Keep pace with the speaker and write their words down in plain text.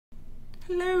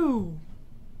Hello.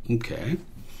 Okay.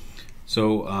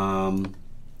 So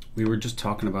we were just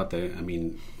talking about I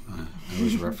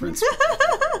always reference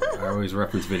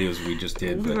videos we just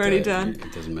did, but We've already done.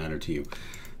 It doesn't matter to you.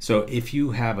 So if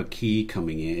you have a key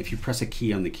coming in, if you press a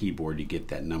key on the keyboard, you get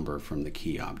that number from the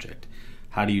key object.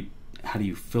 How do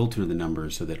you filter the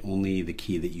numbers so that only the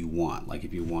key that you want, like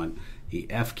if you want the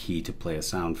F key to play a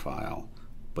sound file,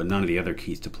 but none of the other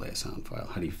keys to play a sound file,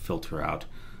 how do you filter out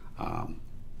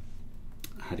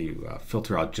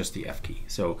just the F key?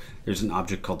 So there's an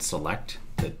object called select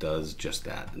that does just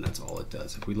that, and that's all it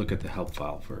does. If we look at the help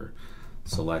file for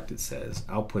select, it says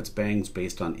outputs bangs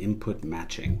based on input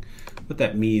matching. What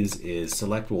that means is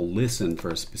select will listen for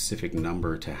a specific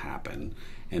number to happen,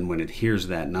 and when it hears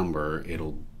that number,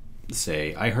 it'll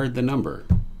say, I heard the number.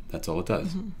 That's all it does.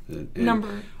 Mm-hmm.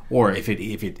 Number. Or if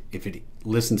it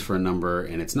listens for a number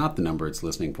and it's not the number it's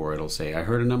listening for, it'll say, I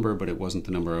heard a number, but it wasn't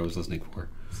the number I was listening for.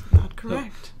 It's not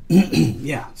correct. So,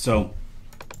 yeah. So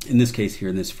in this case here,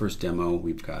 in this first demo,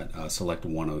 we've got select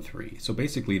 103. So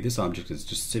basically, this object is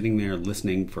just sitting there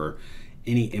listening for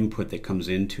any input that comes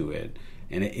into it.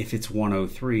 And if it's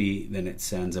 103, then it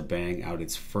sends a bang out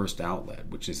its first outlet,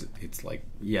 which is it's like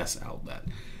yes outlet.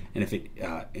 And if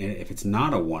it's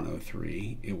not a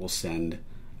 103, it will send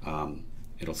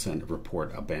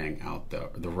report a bang out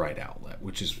the right outlet,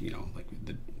 which is like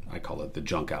I call it the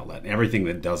junk outlet. Everything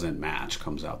that doesn't match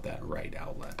comes out that right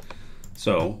outlet.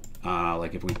 So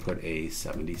like if we put a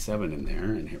 77 in there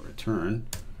and hit return,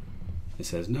 it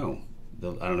says no.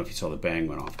 I don't know if you saw the bang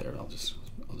went off there. I'll just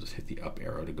hit the up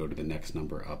arrow to go to the next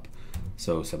number up.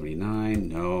 So 79,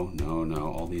 no.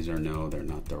 All these are no. They're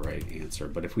not the right answer.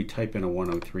 But if we type in a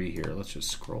 103 here, let's just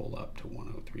scroll up to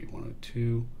 103,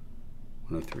 102,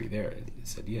 103 there. It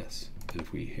said yes. And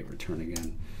if we hit return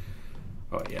again,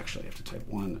 oh, you actually have to type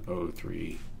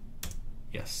 103,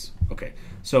 yes. Okay,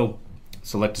 so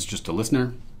select is just a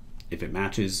listener. If it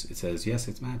matches, it says yes,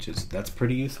 it matches. That's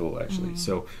pretty useful, actually. Mm-hmm.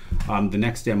 So the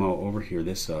next demo over here,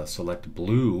 this select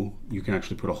blue, you can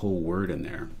actually put a whole word in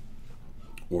there,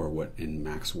 or what in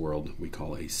Mac's world we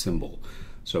call a symbol.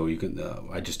 So you can,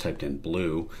 I just typed in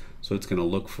blue, so it's going to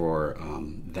look for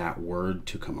that word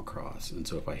to come across. And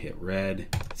so if I hit red,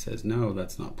 it says no,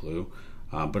 that's not blue.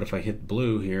 But if I hit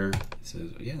blue here, it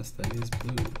says yes, that is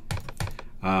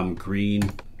blue.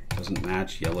 Green doesn't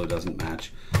match, yellow doesn't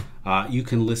match. You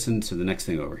can listen to the next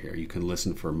thing over here. You can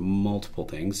listen for multiple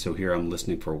things. So here I'm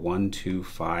listening for 1, 2,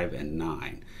 5, and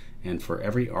 9. And for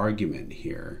every argument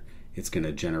here, it's going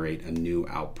to generate a new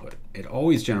output. It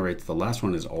always generates, the last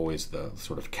one is always the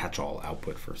sort of catch-all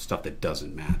output for stuff that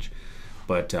doesn't match.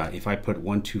 But if I put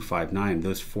 1, 2, 5, 9,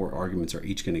 those 4 arguments are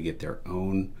each going to get their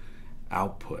own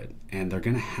output, and they're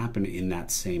going to happen in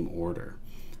that same order.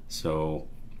 So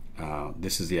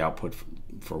this is the output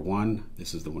for 1,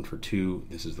 this is the one for 2,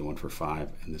 this is the one for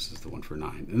 5, and this is the one for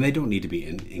 9. And they don't need to be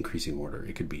in increasing order.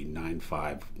 It could be 9,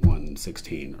 5, 1,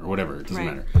 16, or whatever. It doesn't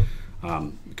matter.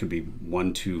 It could be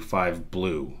 1, 2, 5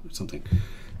 blue or something.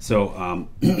 So,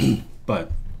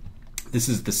 but this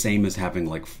is the same as having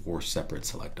like 4 separate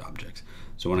select objects.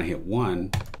 So when I hit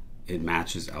 1, it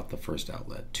matches out the first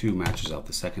outlet. 2 matches out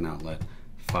the second outlet.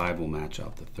 5 will match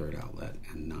out the third outlet,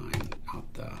 and 9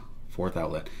 out the fourth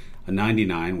outlet. A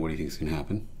 99, what do you think is going to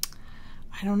happen?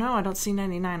 I don't know. I don't see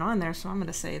 99 on there, so I'm going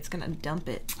to say it's going to dump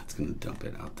it. It's going to dump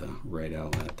it out the right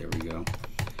outlet. There we go.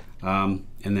 And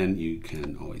then you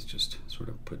can always just sort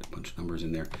of put a bunch of numbers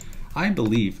in there. I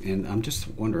believe, and I'm just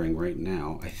wondering right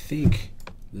now, I think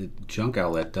the junk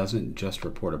outlet doesn't just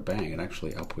report a bang. It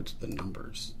actually outputs the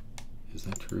numbers. Is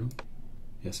that true?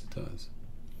 Yes, it does.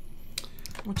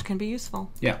 Which can be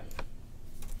useful. Yeah.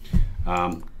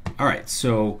 All right,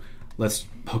 so let's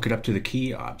hook it up to the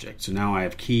key object. So now I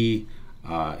have key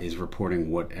is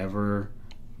reporting whatever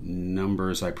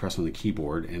numbers I press on the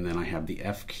keyboard, and then I have the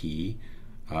F key,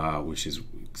 which is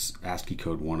ASCII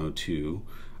code 102.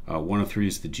 103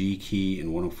 is the G key,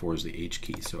 and 104 is the H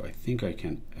key. So I think I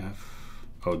can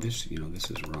this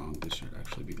is wrong. This should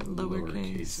actually be the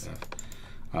lowercase f.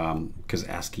 Because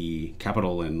ASCII,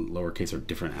 capital and lowercase are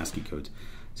different ASCII codes.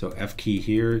 So F key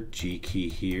here, G key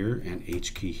here, and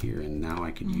H key here, and now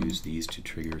I could use these to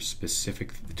trigger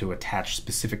to attach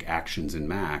specific actions in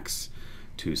Macs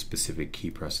to specific key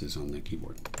presses on the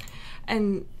keyboard.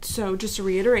 And so just to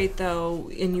reiterate though,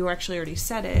 and you actually already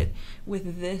said it,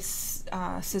 with this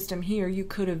system here, you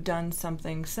could have done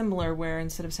something similar where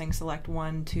instead of saying select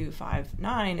 1, 2, 5,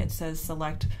 9, it says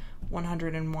select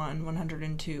 101,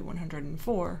 102,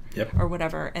 104, yep, or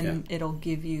whatever, and it'll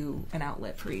give you an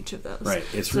outlet for each of those. Right.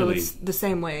 It's the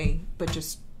same way, but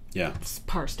just Yeah. It's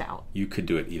parsed out. You could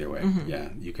do it either way. Mm-hmm. Yeah.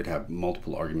 You could have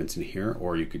multiple arguments in here,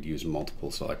 or you could use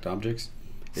multiple select objects.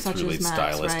 It's Such really as Max,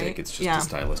 stylistic. right? It's just Yeah. a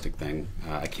stylistic thing.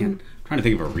 I'm trying to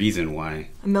think of a reason why.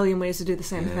 A million ways to do the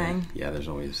same thing. Yeah, there's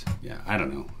always. Yeah, I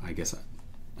don't know. I guess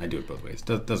I do it both ways.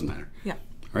 Doesn't matter. Yeah.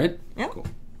 All right? Yeah. Cool.